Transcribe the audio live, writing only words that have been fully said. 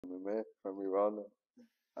Amir from Iran,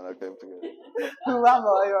 and I came together.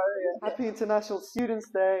 Happy International Students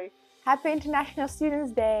Day! Happy International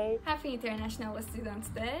Students Day! Happy International Students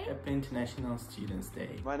Day! Happy International Students Day!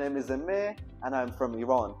 My name is Amir and I'm from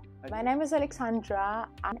Iran. My name is Alexandra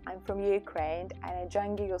and I'm from Ukraine and I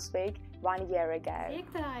joined Gigglespeak 1 year ago.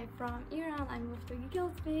 Yektaray from Iran. I moved to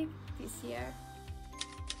Gigglespeak this year.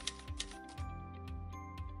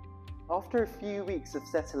 After a few weeks of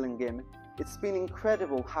settling in, it's been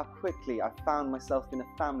incredible how quickly I've found myself in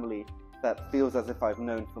a family that feels as if I've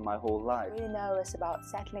known for my whole life. I really nervous about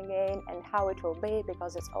settling in and how it will be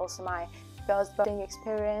because it's also my first boarding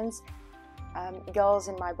experience. Girls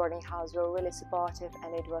in my boarding house were really supportive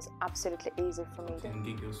and it was absolutely easy for me. In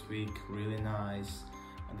Gigglespeak, really nice,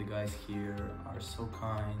 and the guys here are so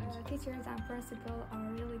kind. Teachers and principal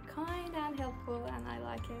are really kind and helpful and I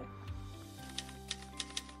like it.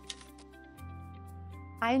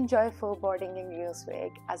 I enjoy full boarding in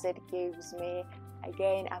Gigglespeak as it gives me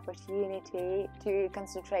again opportunity to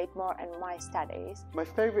concentrate more on my studies. My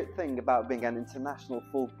favourite thing about being an international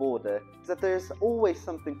full boarder is that there's always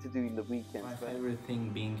something to do in the weekends. My favorite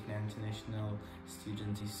thing being an international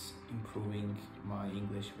student is improving my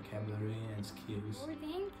English vocabulary and skills.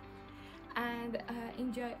 Boarding and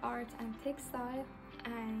enjoy art and textile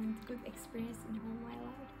and good experience in all my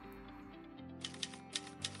life.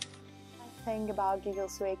 Thing about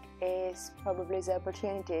Gigglespeak is probably the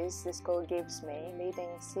opportunities the school gives me, leading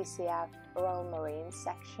CCF Royal Marines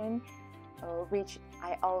section, which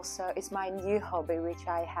I also is my new hobby, which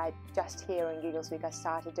I had just here in Gigglespeak. I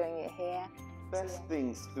started doing it here. Best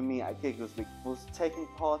things for me at Gigglespeak was taking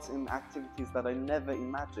part in activities that I never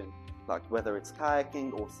imagined, like whether it's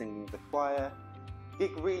kayaking or singing the choir.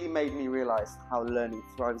 Gig really made me realise how learning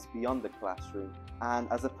thrives beyond the classroom,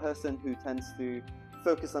 and as a person who tends to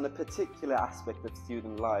focus on a particular aspect of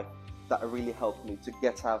student life, that really helped me to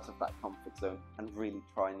get out of that comfort zone and really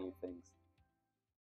try new things.